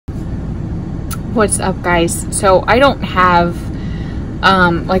What's up, guys? So I don't have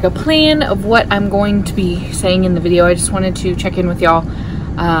like a plan of what I'm going to be saying in the video. I just wanted to check in with y'all,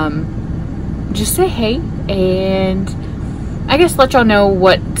 just say hey, and I guess let y'all know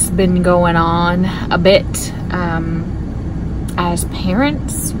what's been going on a bit as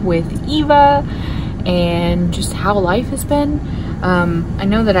parents with Eva, and just how life has been. I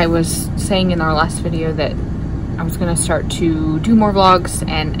know that I was saying in our last video that I was gonna start to do more vlogs,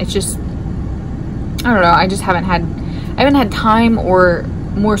 and it's just, I don't know, I just haven't had time, or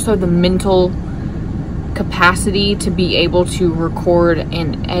more so the mental capacity to be able to record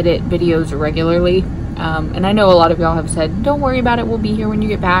and edit videos regularly. And I know a lot of y'all have said, don't worry about it, we'll be here when you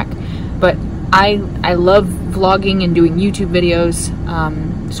get back. But I love vlogging and doing YouTube videos.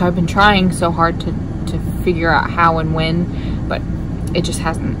 So I've been trying so hard to figure out how and when, but it just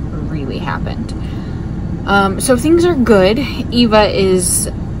hasn't really happened. So things are good. Eva is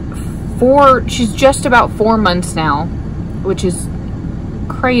she's just about 4 months now, which is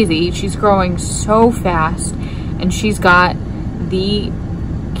crazy. She's growing so fast, and she's got the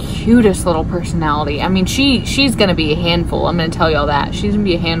cutest little personality. I mean, she's gonna be a handful. I'm gonna tell y'all that. She's gonna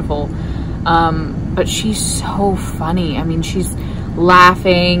be a handful. But she's so funny. I mean, she's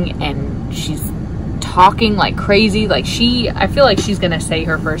laughing and she's talking like crazy. Like I feel like she's gonna say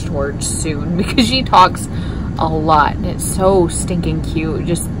her first words soon, because she talks a lot, and it's so stinking cute. It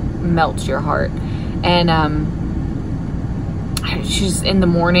just melts your heart. And she's, in the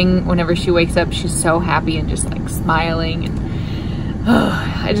morning, whenever she wakes up, she's so happy and just like smiling, and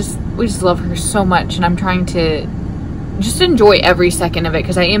we just love her so much. And I'm trying to just enjoy every second of it,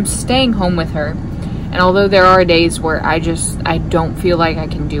 because I am staying home with her. And although there are days where I don't feel like I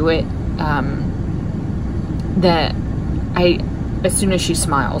can do it, as soon as she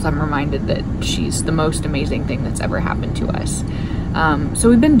smiles, I'm reminded that she's the most amazing thing that's ever happened to us. So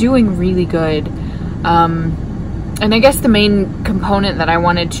we've been doing really good. And I guess the main component that I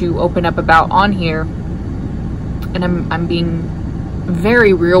wanted to open up about on here, and I'm being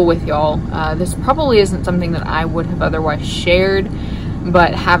very real with y'all, this probably isn't something that I would have otherwise shared,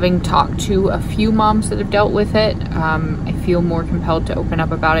 but having talked to a few moms that have dealt with it, I feel more compelled to open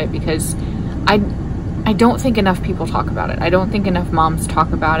up about it, because I don't think enough people talk about it. I don't think enough moms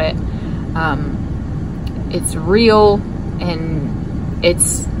talk about it. It's real, and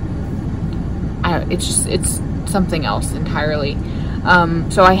it's something else entirely.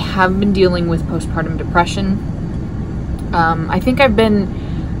 So I have been dealing with postpartum depression. I think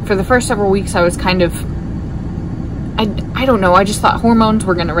for the first several weeks, I was kind of, I don't know, I just thought hormones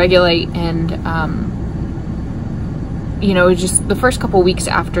were going to regulate, and you know, just the first couple weeks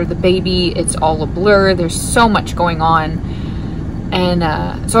after the baby, it's all a blur. There's so much going on.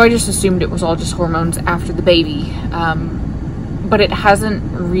 And so I just assumed it was all just hormones after the baby. But it hasn't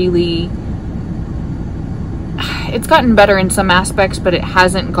really, it's gotten better in some aspects, but it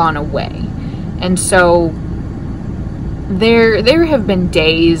hasn't gone away. And so there have been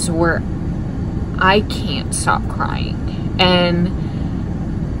days where I can't stop crying. And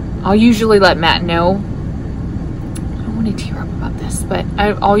I'll usually let Matt know. I want to tear up about this, but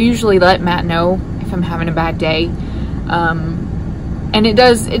I'll usually let Matt know if I'm having a bad day. And it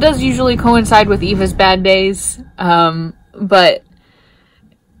does usually coincide with Eva's bad days. But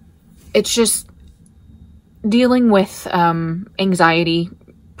it's just dealing with anxiety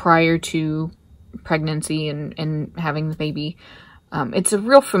prior to pregnancy and having the baby. It's a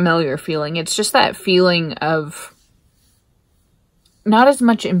real familiar feeling. It's just that feeling of not as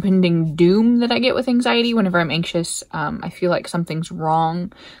much impending doom that I get with anxiety. Whenever I'm anxious, I feel like something's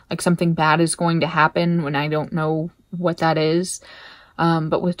wrong, like something bad is going to happen when I don't know what that is.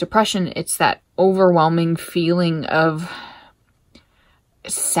 But with depression, it's that overwhelming feeling of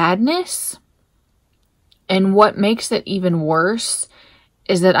sadness. And what makes it even worse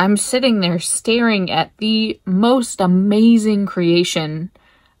is that I'm sitting there staring at the most amazing creation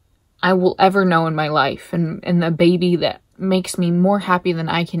I will ever know in my life, and the baby that makes me more happy than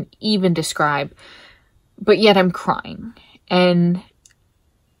I can even describe, but yet I'm crying. And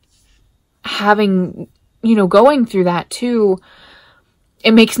having, you know, going through that too,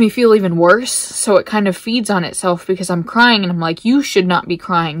 it makes me feel even worse. So it kind of feeds on itself, because I'm crying and I'm like, you should not be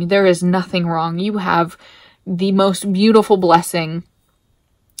crying. There is nothing wrong. You have the most beautiful blessing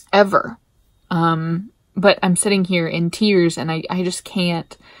ever. But I'm sitting here in tears, and I just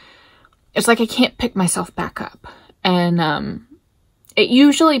can't, it's like I can't pick myself back up. And it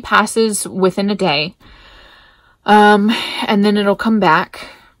usually passes within a day. And then it'll come back,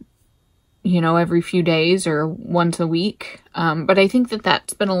 you know, every few days or once a week. But I think that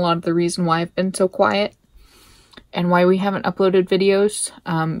that's been a lot of the reason why I've been so quiet. and why we haven't uploaded videos,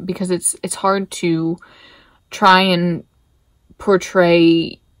 because it's hard to try and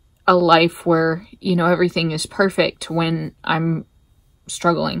portray a life where, you know, everything is perfect when I'm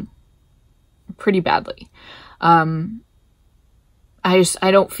struggling pretty badly.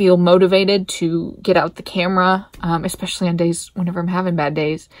 I don't feel motivated to get out the camera, especially on days whenever I'm having bad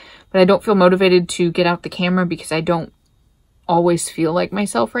days, but I don't feel motivated to get out the camera because I don't always feel like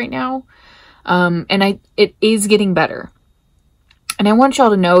myself right now. And it is getting better. And I want y'all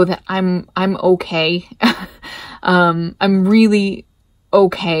to know that I'm okay. I'm really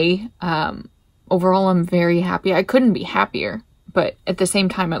okay. Overall, I'm very happy. I couldn't be happier, but at the same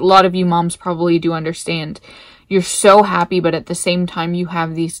time, a lot of you moms probably do understand. You're so happy, but at the same time, you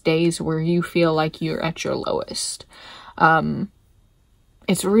have these days where you feel like you're at your lowest.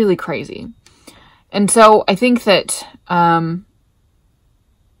 It's really crazy. And so I think that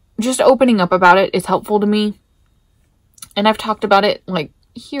just opening up about it is helpful to me. And I've talked about it like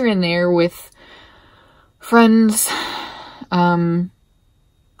here and there with friends.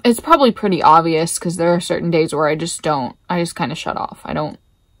 It's probably pretty obvious because there are certain days where I just kind of shut off. I don't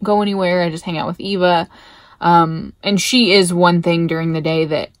go anywhere. I just hang out with Eva. And she is one thing during the day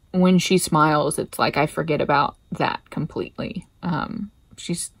that when she smiles, it's like I forget about that completely.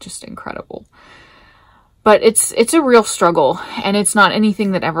 She's just incredible. But it's a real struggle, and it's not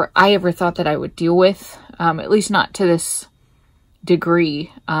anything that I ever thought that I would deal with, at least not to this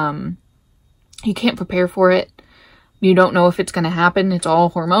degree. You can't prepare for it. You don't know if it's going to happen. It's all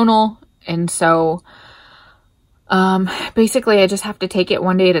hormonal. And so, basically I just have to take it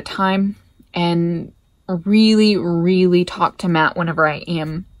one day at a time and really, really talk to Matt whenever I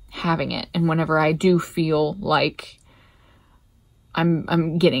am having it. And whenever I do feel like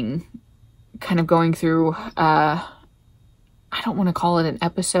I'm getting kind of going through, I don't want to call it an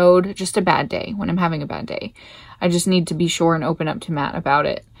episode, just a bad day, when I'm having a bad day. I just need to be sure and open up to Matt about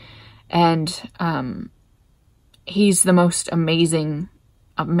it. And, he's the most amazing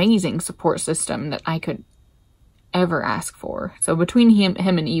support system that I could ever ask for. So between him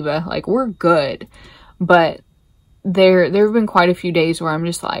and Eva, like, we're good. But there have been quite a few days where I'm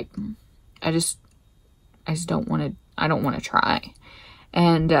just like, I don't want to try.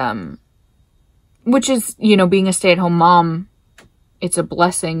 And, which is, you know, being a stay-at-home mom, it's a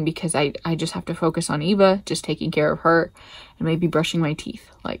blessing because I just have to focus on Eva, just taking care of her, and maybe brushing my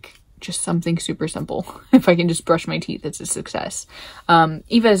teeth. Like, just something super simple. If I can just brush my teeth, it's a success.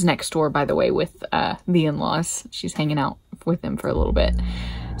 Eva is next door, by the way, with the in-laws. She's hanging out with them for a little bit.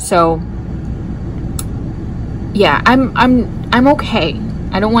 So, yeah, I'm okay.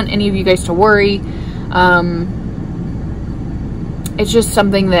 I don't want any of you guys to worry. It's just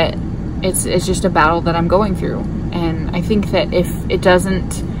something that it's just a battle that I'm going through. And I think that if it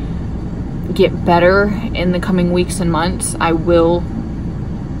doesn't get better in the coming weeks and months, I will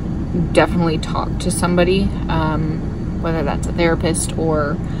definitely talk to somebody, whether that's a therapist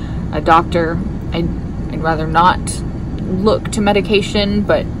or a doctor. I'd rather not look to medication,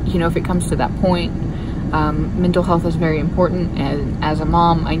 but you know, if it comes to that point, mental health is very important, and as a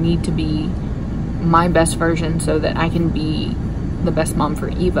mom, I need to be my best version so that I can be the best mom for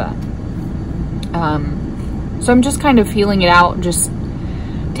Eva. So I'm just kind of feeling it out, just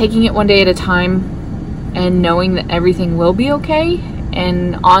taking it one day at a time and knowing that everything will be okay.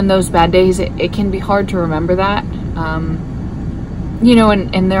 And on those bad days, it can be hard to remember that. You know,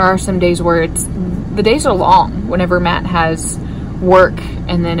 and there are some days where the days are long whenever Matt has work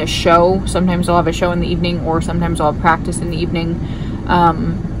and then a show. Sometimes I'll have a show in the evening, or sometimes I'll have practice in the evening.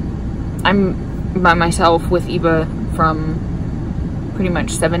 I'm by myself with Eva from pretty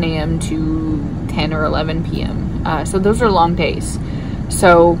much 7 a.m. to 10 or 11 p.m. So those are long days.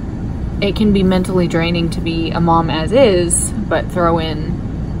 So it can be mentally draining to be a mom as is, but throw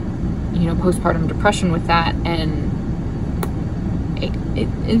in, you know, postpartum depression with that, and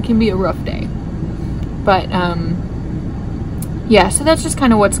it can be a rough day. But, yeah, so that's just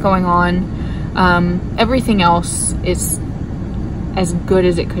kind of what's going on. Everything else is as good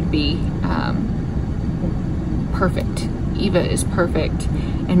as it could be. Perfect. Eva is perfect,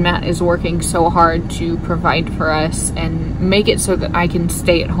 and Matt is working so hard to provide for us and make it so that I can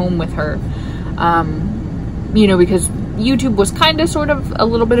stay at home with her. You know, because YouTube was kind of sort of a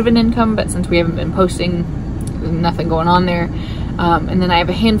little bit of an income, but since we haven't been posting, there's nothing going on there. And then I have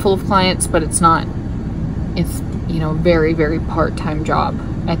a handful of clients, but it's, you know, very, very part-time job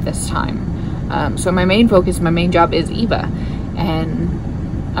at this time. So my main focus, my main job is Eva, and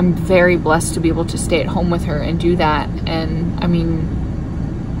I'm very blessed to be able to stay at home with her and do that. And I mean,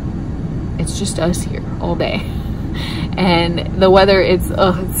 it's just us here all day. and the weather, it's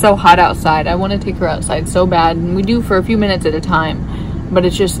so hot outside. I want to take her outside so bad, and we do for a few minutes at a time, but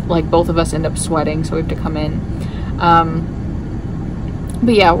it's just like both of us end up sweating, so we have to come in.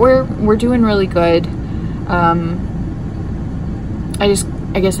 But yeah, we're doing really good. I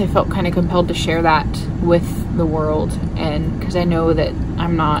guess I felt kind of compelled to share that with the world, and because I know that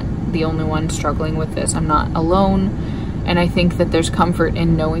I'm not the only one struggling with this. I'm not alone, and I think that there's comfort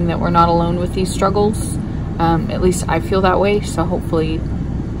in knowing that we're not alone with these struggles. At least I feel that way, so hopefully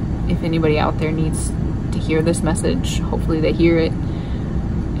if anybody out there needs to hear this message, hopefully they hear it.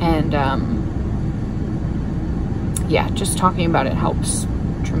 And yeah, just talking about it helps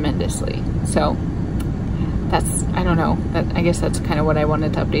tremendously. So that's, I don't know, I guess that's kind of what I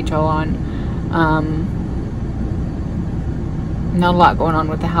wanted to update y'all on. Not a lot going on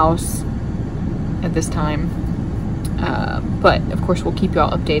with the house at this time, but of course we'll keep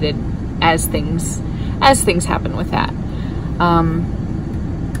y'all updated as things happen with that.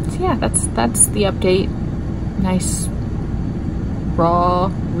 So yeah, that's the update. Nice,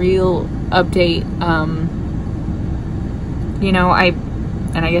 raw, real update. You know,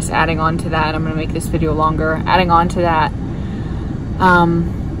 and I guess adding on to that, I'm gonna make this video longer. Adding on to that,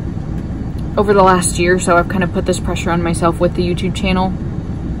 over the last year or so, I've kind of put this pressure on myself with the YouTube channel.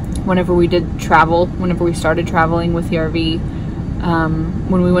 Whenever we did travel, whenever we started traveling with the RV,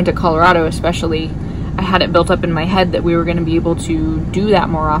 when we went to Colorado especially, I had it built up in my head that we were going to be able to do that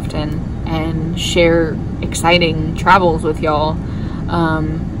more often and share exciting travels with y'all.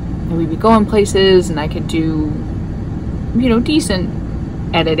 And we'd be going places, and I could do, you know, decent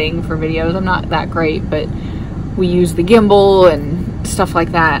editing for videos. I'm not that great, but we use the gimbal and stuff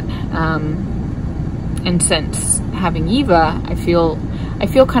like that. And since having Eva, I feel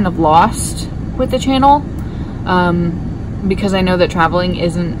kind of lost with the channel, because I know that traveling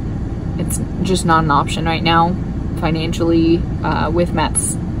it's just not an option right now financially, with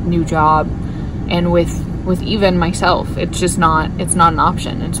Matt's new job and with even myself. It's not an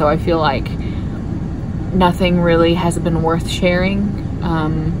option. And so I feel like nothing really has been worth sharing,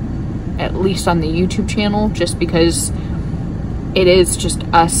 at least on the YouTube channel, just because it is just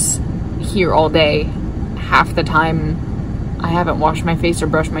us here all day. Half the time I haven't washed my face or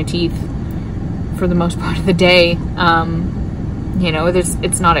brushed my teeth for the most part of the day. You know,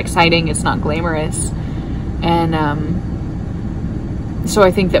 it's not exciting, it's not glamorous. And so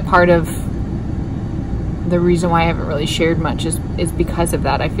I think that part of the reason why I haven't really shared much is because of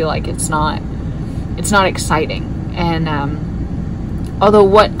that. I feel like it's not exciting. And although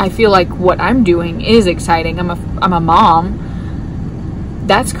what I feel like what I'm doing is exciting, I'm a mom.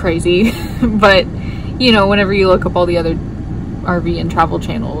 That's crazy. But you know, whenever you look up all the other RV and travel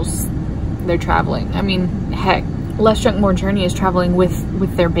channels, they're traveling. I mean, heck, Less Junk More Journey is traveling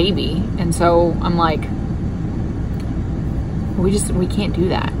with their baby, and so I'm like, we can't do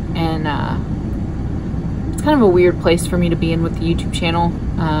that. And it's kind of a weird place for me to be in with the YouTube channel.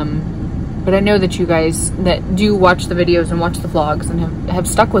 But I know that you guys that do watch the videos and watch the vlogs and have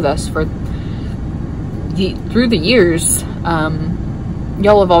stuck with us through the years.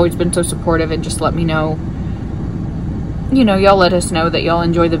 Y'all have always been so supportive and just let me know. You know, y'all let us know that y'all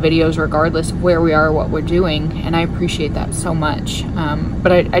enjoy the videos regardless of where we are or what we're doing, and I appreciate that so much.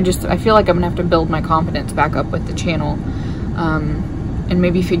 But I feel like I'm gonna have to build my confidence back up with the channel, and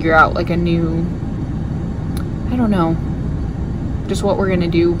maybe figure out like a new, I don't know, just what we're gonna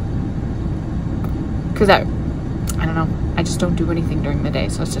do. Because I don't know, I just don't do anything during the day,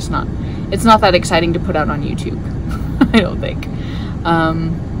 so it's not that exciting to put out on YouTube. I don't think.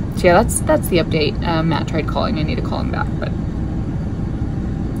 So yeah, that's the update. Matt tried calling. I need to call him back, but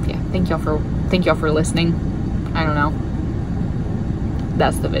yeah, thank y'all for listening. I don't know.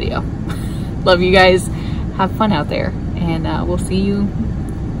 That's the video. Love you guys. Have fun out there, and we'll see you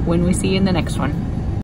when we see you in the next one.